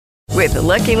With the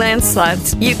Lucky Land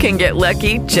Slots, you can get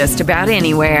lucky just about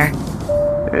anywhere.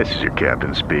 This is your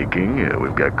captain speaking.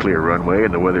 We've got clear runway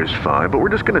and the weather's fine, but we're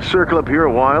just going to circle up here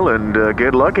a while and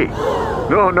get lucky.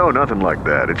 No, nothing like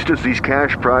that. It's just these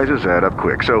cash prizes add up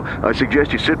quick. So I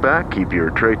suggest you sit back, keep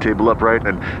your tray table upright,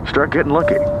 and start getting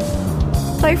lucky.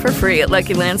 Play for free at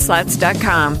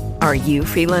LuckyLandSlots.com. Are you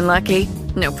feeling lucky?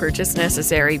 No purchase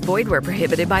necessary. Void where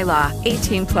prohibited by law.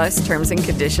 18 plus terms and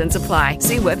conditions apply.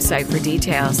 See website for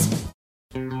details.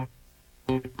 Want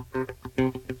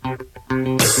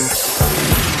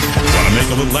to make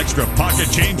a little extra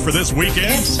pocket change for this weekend?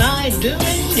 Yes, I do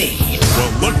indeed.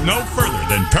 Well, look no further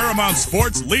than Paramount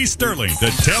Sports' Lee Sterling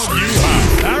to tell you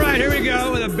how. All right, here we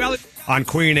go with a belly on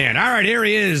Queen Anne. All right, here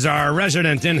he is, our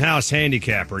resident in-house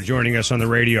handicapper, joining us on the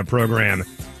radio program,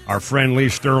 our friend Lee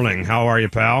Sterling. How are you,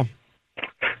 pal?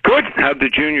 Good. How'd the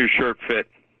junior shirt fit?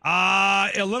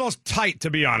 A little tight, to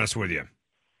be honest with you.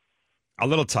 A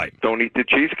little tight. Don't eat the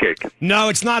cheesecake. No,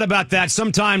 it's not about that.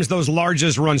 Sometimes those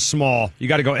larges run small. You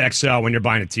got to go XL when you're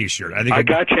buying a T-shirt. I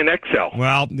got you an XL.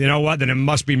 Well, you know what? Then it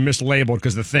must be mislabeled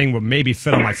because the thing would maybe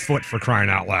fit on my foot for crying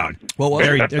out loud. Well,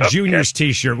 a junior's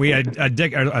T-shirt. We had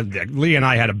Lee and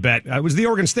I had a bet. It was the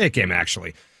Oregon State game,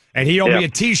 actually. And he owed me a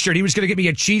T-shirt. He was going to get me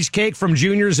a cheesecake from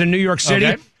Juniors in New York City.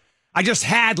 Okay. I just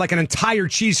had like an entire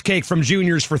cheesecake from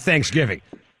Juniors for Thanksgiving.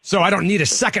 So I don't need a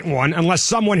second one unless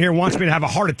someone here wants me to have a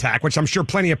heart attack, which I'm sure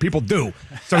plenty of people do.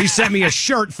 So he sent me a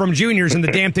shirt from Juniors, and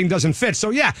the damn thing doesn't fit. So,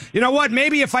 yeah, you know what?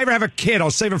 Maybe if I ever have a kid, I'll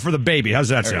save it for the baby. How's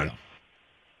that sound?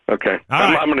 Okay.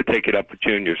 I'm going to take it up with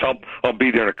Juniors. I'll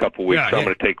be there in a couple weeks, so I'm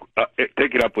going to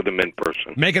take it up with them in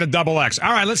person. Make it a double X.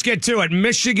 All right, let's get to it.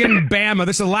 Michigan, Bama.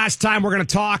 This is the last time we're going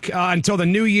to talk until the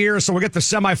new year, so we'll get the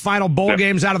semifinal bowl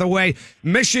games out of the way.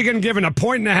 Michigan given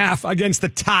 1.5 against the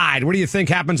Tide. What do you think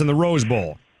happens in the Rose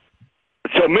Bowl?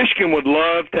 So Michigan would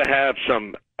love to have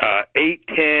some 8,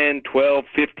 10, 12,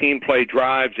 15-play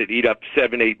drives that eat up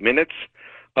 7, 8 minutes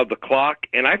of the clock.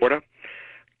 And I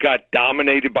got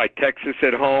dominated by Texas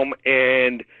at home,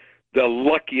 and the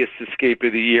luckiest escape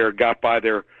of the year got by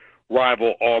their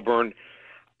rival Auburn.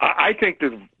 I think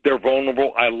they're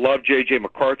vulnerable. I love J.J.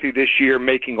 McCarthy this year,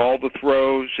 making all the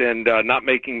throws and not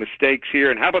making mistakes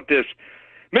here. And how about this?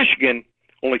 Michigan,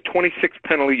 only 26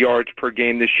 penalty yards per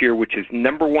game this year, which is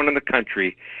number 1 in the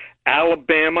country.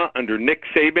 Alabama, under Nick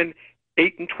Saban,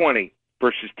 8-20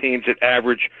 versus teams that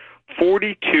average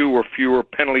 42 or fewer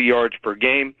penalty yards per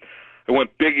game. I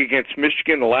went big against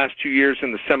Michigan the last 2 years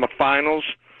in the semifinals.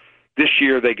 This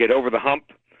year they get over the hump.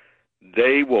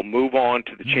 They will move on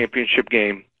to the championship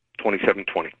game,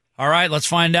 27-20. All right, let's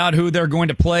find out who they're going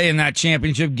to play in that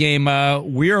championship game.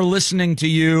 We are listening to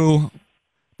you.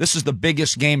 This is the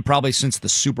biggest game probably since the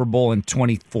Super Bowl in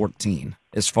 2014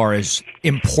 as far as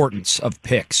importance of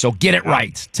picks. So get it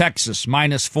right. Texas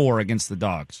 -4 against the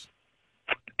Dogs.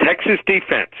 Texas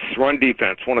defense, run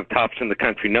defense, one of the tops in the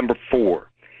country, number 4,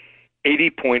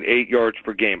 80.8 yards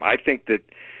per game. I think that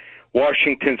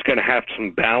Washington's going to have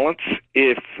some balance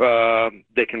if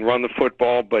they can run the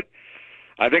football, but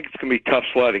I think it's going to be tough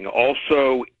sledding.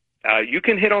 Also, you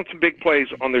can hit on some big plays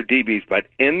on their DBs, but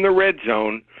in the red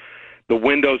zone, the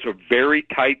windows are very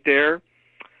tight there.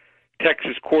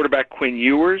 Texas quarterback Quinn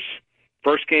Ewers,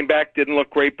 first game back didn't look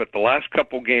great, but the last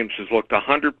couple games has looked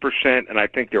 100%, and I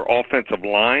think their offensive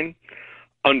line,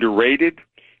 underrated,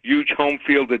 huge home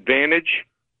field advantage.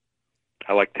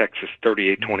 I like Texas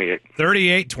 38-28.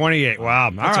 38-28. Wow.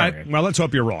 All right. Well, let's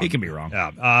hope you're wrong. He can be wrong.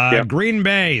 Yeah. Green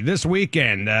Bay this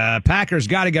weekend. Packers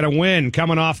got to get a win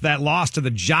coming off that loss to the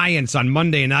Giants on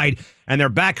Monday night, and they're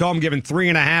back home giving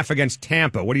 3.5 against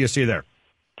Tampa. What do you see there?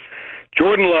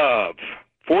 Jordan Love,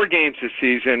 4 games this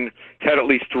season, had at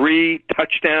least 3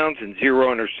 touchdowns and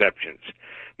 0 interceptions.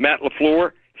 Matt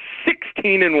LaFleur,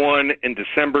 16-1 in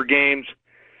December games.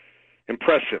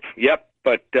 Impressive. Yep.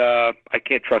 But I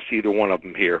can't trust either one of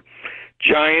them here.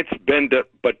 Giants bend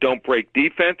but don't break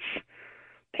defense,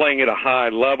 playing at a high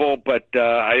level. But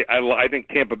I think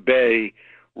Tampa Bay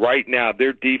right now,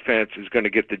 their defense is going to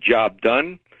get the job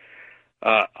done.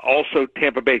 Also,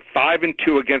 Tampa Bay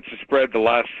 5-2 against the spread the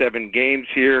last 7 games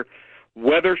here.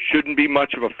 Weather shouldn't be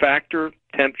much of a factor.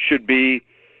 Temp should be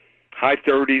high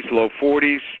 30s, low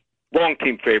 40s. Wrong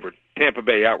team favored. Tampa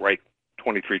Bay outright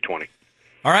 23-20.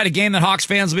 All right, a game that Hawks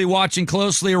fans will be watching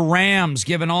closely. Rams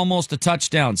given almost a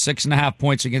touchdown, 6.5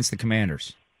 points against the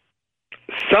Commanders.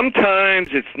 Sometimes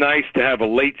it's nice to have a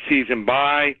late season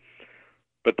bye,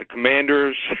 but the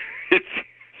Commanders, it's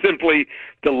simply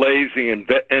delays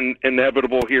the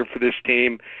inevitable here for this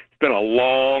team. It's been a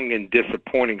long and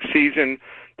disappointing season.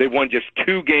 They won just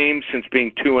 2 games since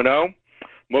being 2-0.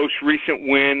 Most recent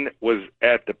win was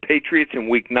at the Patriots in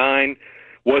Week 9,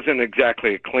 Wasn't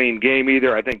exactly a clean game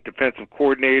either. I think defensive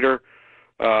coordinator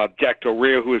Jack Del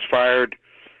Rio, who was fired,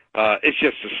 it's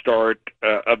just the start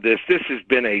of this. This has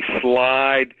been a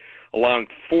slide along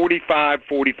 45,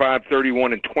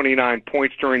 31, and 29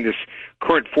 points during this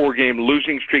current 4-game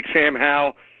losing streak. Sam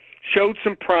Howell showed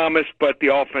some promise, but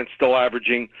the offense still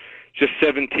averaging just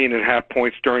 17.5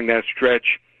 points during that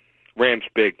stretch. Rams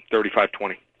big,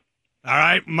 35-20. All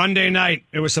right, Monday night.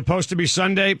 It was supposed to be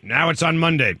Sunday. Now it's on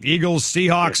Monday. Eagles,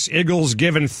 Seahawks. Eagles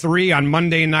given 3 on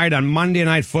Monday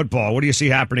Night Football. What do you see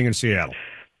happening in Seattle?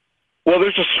 Well,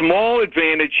 there's a small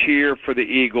advantage here for the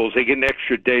Eagles. They get an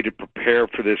extra day to prepare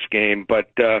for this game, but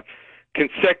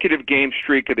consecutive game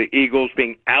streak of the Eagles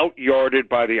being out-yarded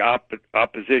by the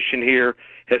opposition here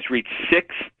has reached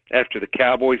 6 after the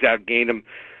Cowboys outgained them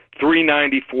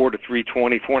 394 to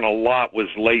 324, and a lot was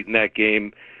late in that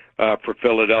game for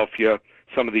Philadelphia.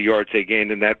 Some of the yards they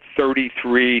gained in that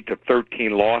 33 to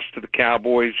 13 loss to the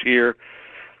Cowboys here.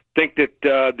 Think that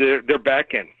their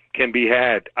back end can be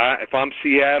had. If I'm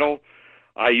Seattle,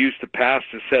 I use the pass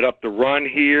to set up the run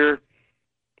here.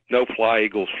 No fly,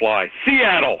 Eagles fly.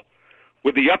 Seattle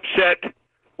with the upset,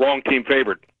 wrong team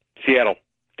favored. Seattle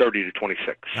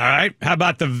 30-26. All right. How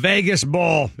about the Vegas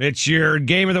Bowl? It's your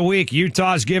game of the week.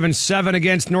 Utah's given 7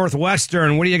 against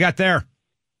Northwestern. What do you got there?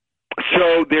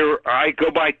 So I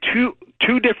go by two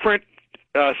different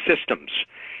systems,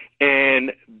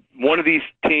 and one of these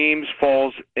teams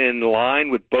falls in line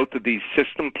with both of these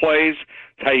system plays.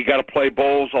 It's how you got to play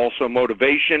bowls, also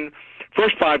motivation.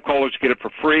 First 5 callers get it for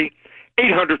free.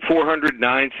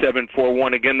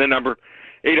 800-400-9741. Again, the number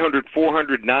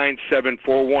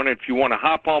 800-400-9741. If you want to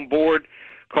hop on board,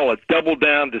 call it Double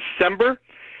Down December.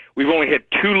 We've only had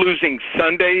 2 losing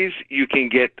Sundays. You can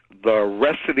get the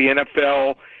rest of the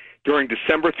NFL during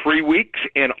December, 3 weeks,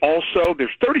 and also there's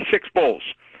 36 bowls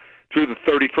through the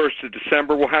 31st of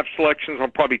December. We'll have selections on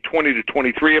probably 20 to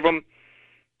 23 of them,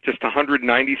 just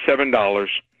 $197.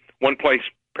 One place,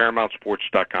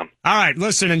 ParamountSports.com. All right,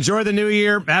 listen, enjoy the new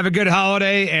year, have a good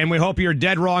holiday, and we hope you're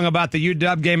dead wrong about the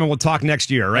UW game, and we'll talk next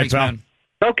year, right, Thanks, pal? man.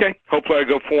 Okay, hopefully I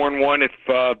go 4-1. If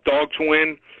Dogs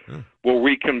win, we'll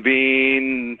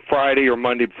reconvene Friday or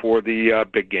Monday before the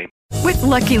big game. With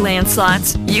Lucky Land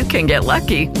Slots, you can get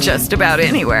lucky just about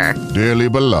anywhere. Dearly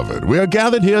beloved, we are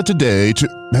gathered here today to...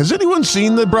 Has anyone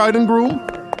seen the bride and groom?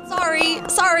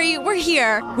 Sorry, we're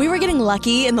here. We were getting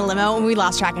lucky in the limo and we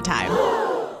lost track of time.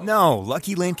 No,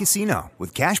 Lucky Land Casino,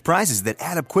 with cash prizes that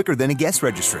add up quicker than a guest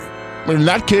registry. In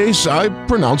that case, I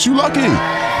pronounce you lucky.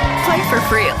 Play for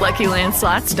free at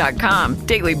LuckyLandSlots.com.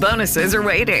 Daily bonuses are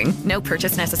waiting. No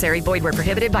purchase necessary. Void where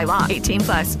prohibited by law.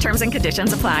 18+. Terms and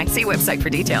conditions apply. See website for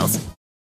details.